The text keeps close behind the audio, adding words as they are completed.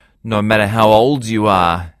No matter how old you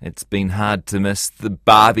are, it's been hard to miss the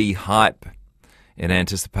Barbie hype in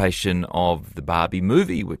anticipation of the Barbie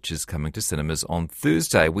movie, which is coming to cinemas on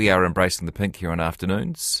Thursday. We are embracing the pink here on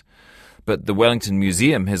Afternoons, but the Wellington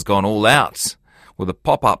Museum has gone all out with a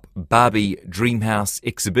pop-up Barbie Dreamhouse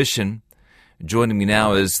exhibition. Joining me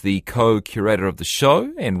now is the co-curator of the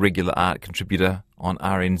show and regular art contributor on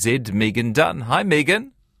RNZ, Megan Dutton. Hi,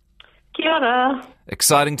 Megan. Kia ora.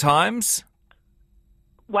 Exciting times?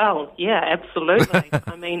 Well, yeah, absolutely.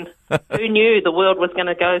 I mean, who knew the world was going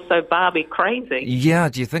to go so Barbie crazy? Yeah,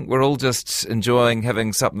 do you think we're all just enjoying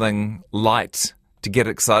having something light to get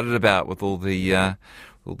excited about with all the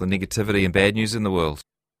negativity and bad news in the world?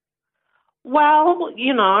 Well,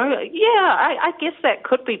 I guess that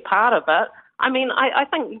could be part of it. I mean, I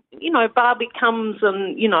think, Barbie comes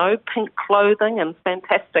in, pink clothing and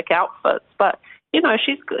fantastic outfits, but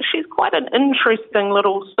she's quite an interesting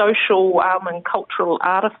little social and cultural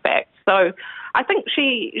artifact. So I think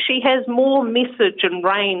she has more message and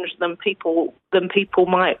range than people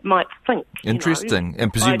might think. Interesting,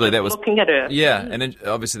 and presumably that was looking at her. Yeah, and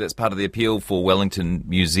obviously that's part of the appeal for Wellington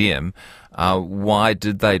Museum. Why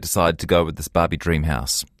did they decide to go with this Barbie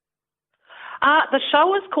Dreamhouse? The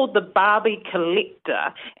show is called The Barbie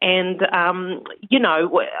Collector, and,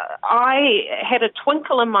 I had a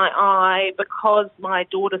twinkle in my eye because my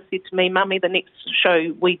daughter said to me, Mummy, the next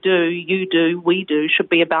show we do should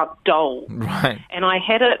be about dolls. Right. And I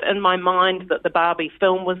had it in my mind that the Barbie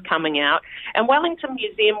film was coming out. And Wellington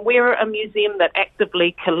Museum, we're a museum that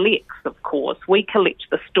actively collects, of course. We collect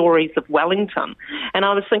the stories of Wellington. And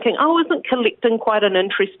I was thinking, isn't collecting quite an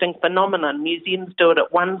interesting phenomenon? Museums do it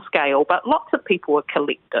at one scale, but lots of people are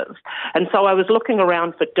collectors. And so I was looking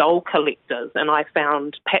around for doll collectors, and I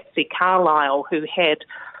found Patsy Carlisle, who had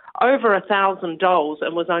over 1,000 dolls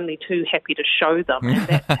and was only too happy to show them. And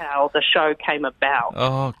that's how the show came about.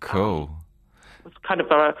 Oh, cool. It was kind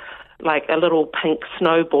of a little pink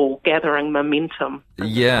snowball gathering momentum.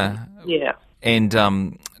 Yeah. Yeah. And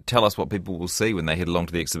tell us what people will see when they head along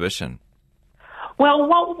to the exhibition. Well,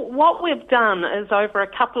 what we've done is over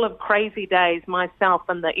a couple of crazy days, myself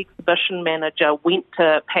and the exhibition manager went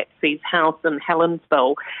to Patsy's house in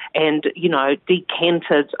Helensville and,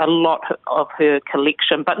 decanted a lot of her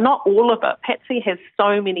collection, but not all of it. Patsy has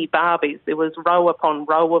so many Barbies. There was row upon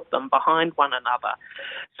row of them behind one another.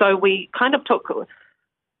 So we kind of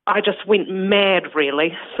I just went mad,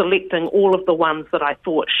 really, selecting all of the ones that I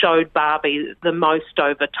thought showed Barbie the most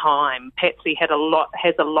over time. Patsy has a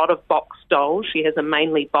lot of boxed dolls. She has a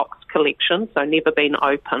mainly boxed collection, so never been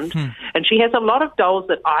opened. And she has a lot of dolls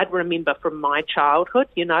that I'd remember from my childhood,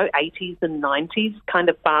 80s and 90s kind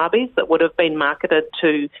of Barbies that would have been marketed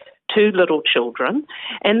to little children.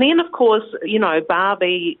 And then, of course,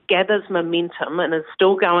 Barbie gathers momentum and is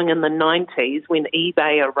still going in the 90s when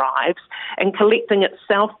eBay arrives, and collecting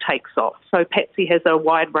itself takes off. So Patsy has a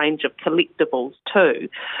wide range of collectibles too.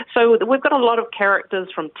 So we've got a lot of characters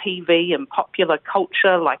from TV and popular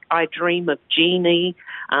culture, like I Dream of Jeannie.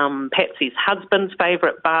 Patsy's husband's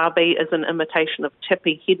favourite Barbie is an imitation of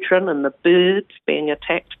Tippi Hedren and the birds being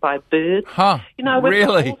attacked by birds. Huh, we've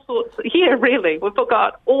really? got all sorts, yeah, really. We've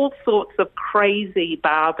got all sorts of crazy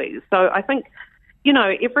Barbies. So I think,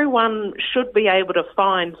 everyone should be able to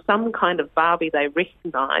find some kind of Barbie they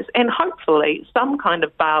recognise, and hopefully some kind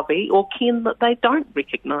of Barbie or Ken that they don't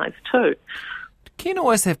recognise too. Ken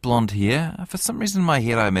always have blonde hair. For some reason in my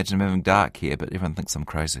head I imagine him having dark hair, but everyone thinks I'm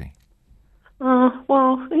crazy.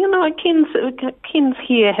 Ken's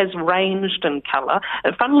hair has ranged in colour.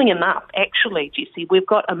 Funnily enough, actually, Jessie, we've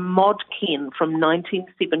got a mod Ken from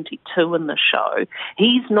 1972 in the show.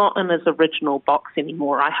 He's not in his original box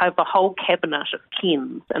anymore. I have a whole cabinet of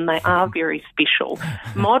Kens, and they are very special.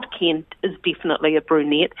 Mod Ken is definitely a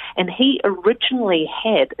brunette, and he originally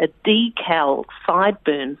had a decal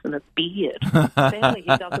sideburns and a beard. Sadly,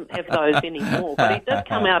 he doesn't have those anymore, but he did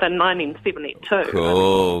come out in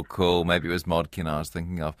 1972. Cool. Maybe it was Mod Ken I was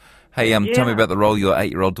thinking of. Hey, tell me about the role your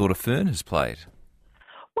 8-year-old daughter Fern has played.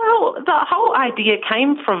 Well, the whole idea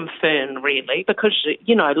came from Fern, really, because,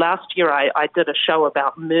 last year I did a show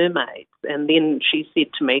about mermaids, and then she said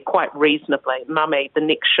to me quite reasonably, Mummy, the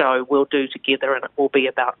next show we'll do together and it will be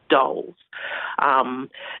about dolls.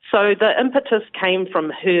 So the impetus came from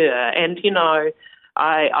her, and,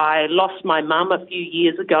 I lost my mum a few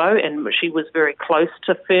years ago, and she was very close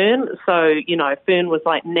to Fern. So, Fern was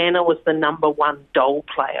like, Nana was the number 1 doll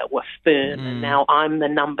player with Fern, and now I'm the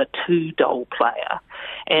number 2 doll player.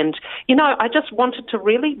 And, I just wanted to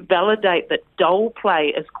really validate that doll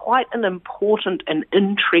play is quite an important and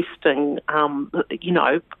interesting,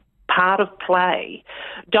 part of play.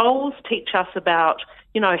 Dolls teach us about,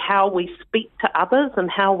 how we speak to others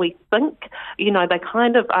and how we think. They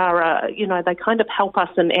kind of are, they kind of help us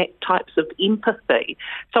enact types of empathy.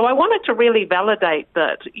 So I wanted to really validate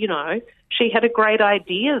that, she had a great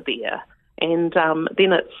idea there. And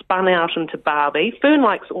then it spun out into Barbie. Fern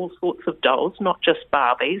likes all sorts of dolls, not just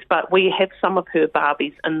Barbies, but we have some of her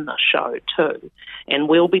Barbies in the show too. And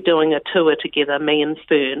we'll be doing a tour together, me and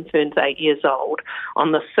Fern. Fern's 8 years old,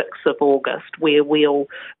 on the 6th of August, where we'll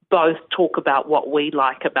both talk about what we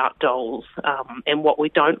like about dolls and what we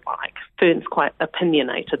don't like. Fern's quite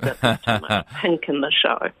opinionated. That's too much pink in the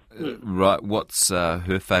show. Right. What's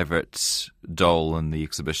her favourite doll in the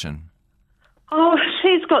exhibition? Oh,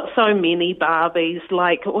 she's got so many Barbies.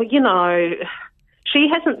 She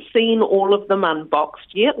hasn't seen all of them unboxed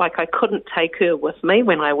yet. I couldn't take her with me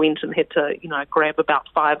when I went and had to, grab about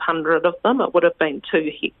 500 of them. It would have been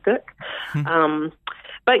too hectic.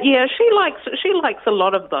 But yeah, she likes a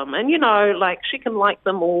lot of them, and she can like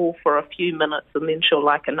them all for a few minutes, and then she'll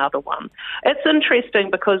like another one. It's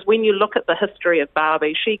interesting because when you look at the history of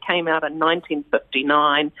Barbie, she came out in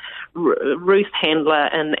 1959. Ruth Handler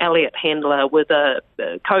and Elliot Handler were the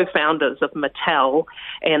co-founders of Mattel,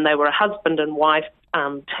 and they were a husband and wife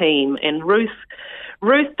team. And Ruth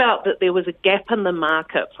felt that there was a gap in the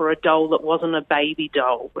market for a doll that wasn't a baby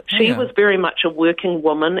doll. She was very much a working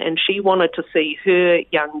woman, and she wanted to see her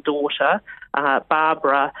young daughter,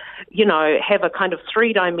 Barbara, have a kind of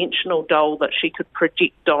three-dimensional doll that she could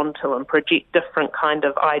project onto and project different kind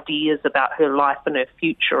of ideas about her life and her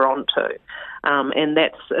future onto. And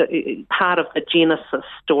that's part of the genesis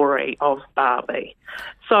story of Barbie.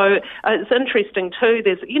 So it's interesting too,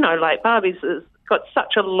 there's, Barbie's got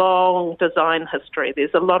such a long design history.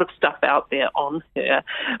 There's a lot of stuff out there on her.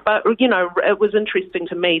 But, it was interesting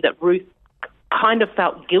to me that Ruth kind of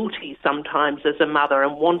felt guilty sometimes as a mother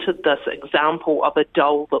and wanted this example of a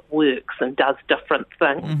doll that works and does different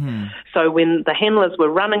things. Mm-hmm. So when the Handlers were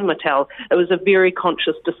running Mattel, it was a very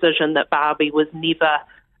conscious decision that Barbie was never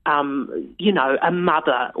a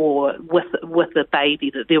mother or with a baby,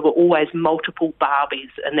 that there were always multiple Barbies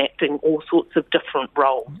enacting all sorts of different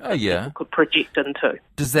roles that people could project into.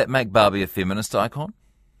 Does that make Barbie a feminist icon?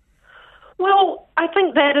 Well, I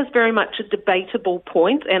think that is very much a debatable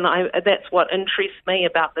point, and that's what interests me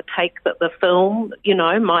about the take that the film,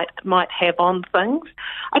 might have on things.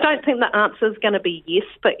 I don't think the answer is going to be yes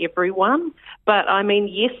for everyone, but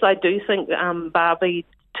yes, I do think Barbie,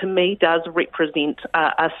 to me, does represent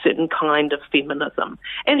a certain kind of feminism.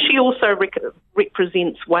 And she also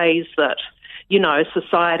represents ways that,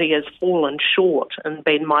 society has fallen short and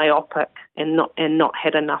been myopic and not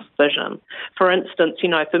had enough vision. For instance,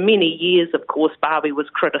 for many years, of course, Barbie was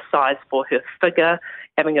criticised for her figure,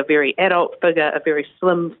 having a very adult figure, a very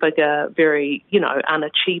slim figure, very,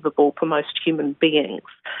 unachievable for most human beings.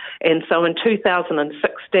 And so in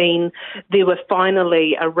 2016, there were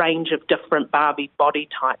finally a range of different Barbie body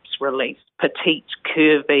types released: petite,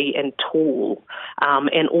 curvy, and tall,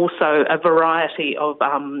 and also a variety of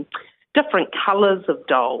different colours of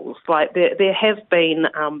dolls. Like there have been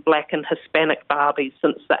black and Hispanic Barbies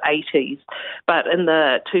since the 80s, but in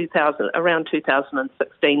around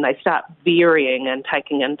 2016, they start varying and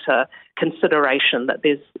taking into consideration that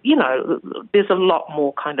there's a lot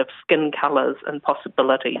more kind of skin colours and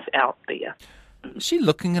possibilities out there. Is she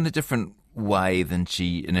looking in a different way than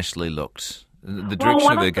she initially looked? The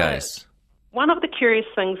direction of her gaze? One of the curious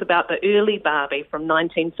things about the early Barbie from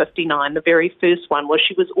 1959, the very first one, was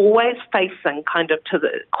she was always facing kind of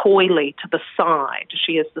coyly to the side.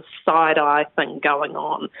 She has this side-eye thing going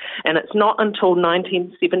on. And it's not until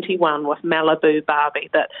 1971 with Malibu Barbie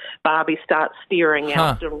that Barbie starts staring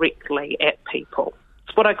out directly at people.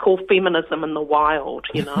 It's what I call feminism in the wild,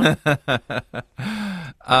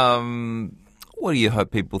 What do you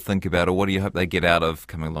hope people think about, or what do you hope they get out of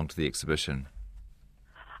coming along to the exhibition?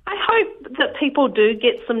 I hope that people do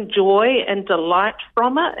get some joy and delight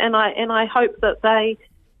from it, and I hope that they,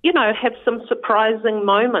 have some surprising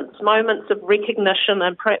moments of recognition,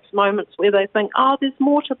 and perhaps moments where they think, oh, there's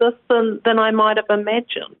more to this than I might have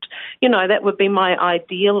imagined. That would be my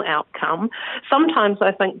ideal outcome. Sometimes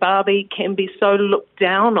I think Barbie can be so looked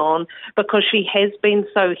down on because she has been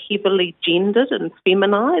so heavily gendered and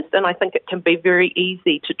feminized, and I think it can be very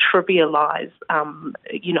easy to trivialize,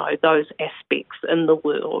 those aspects in the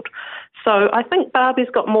world. So I think Barbie's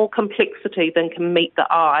got more complexity than can meet the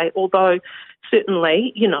eye, although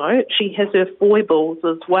certainly, she has her foibles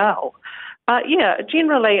as well. But yeah,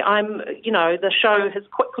 generally the show has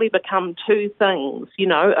quickly become two things,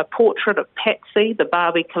 a portrait of Patsy, the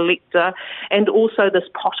Barbie collector, and also this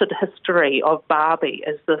potted history of Barbie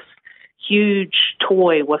as this huge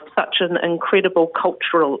toy with such an incredible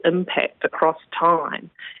cultural impact across time.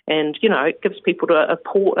 And, it gives people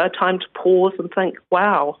a time to pause and think,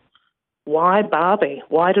 wow, why Barbie?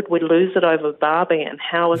 Why did we lose it over Barbie? And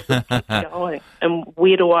how is this going? And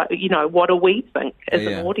where do what do we think as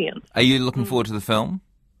an audience? Are you looking forward to the film?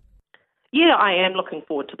 Yeah, I am looking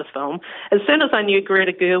forward to the film. As soon as I knew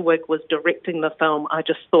Greta Gerwig was directing the film, I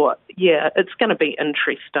just thought, it's going to be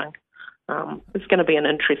interesting. It's going to be an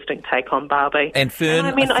interesting take on Barbie. And Fern,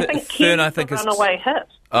 I think Fern, is a runaway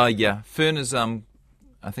hit. Yeah, Fern is,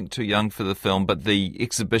 I think, too young for the film, but the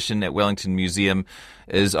exhibition at Wellington Museum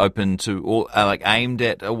is open to all, aimed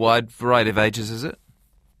at a wide variety of ages, is it?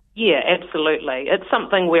 Yeah, absolutely. It's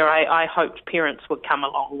something where I hoped parents would come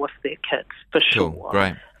along with their kids, for sure. Cool,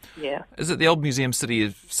 great. Yeah. Is it the old museum City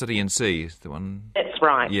and Sea, the one? That's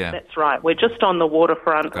right. Yeah. That's right. We're just on the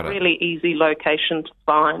waterfront, Got it. Really easy location to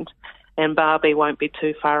find, and Barbie won't be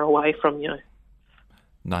too far away from you.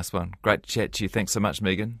 Nice one. Great to chat to you. Thanks so much,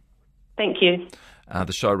 Megan. Thank you.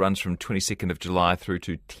 The show runs from 22nd of July through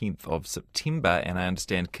to 10th of September, and I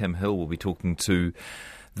understand Kim Hill will be talking to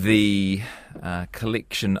the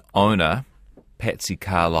collection owner, Patsy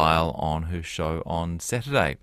Carlisle, on her show on Saturday.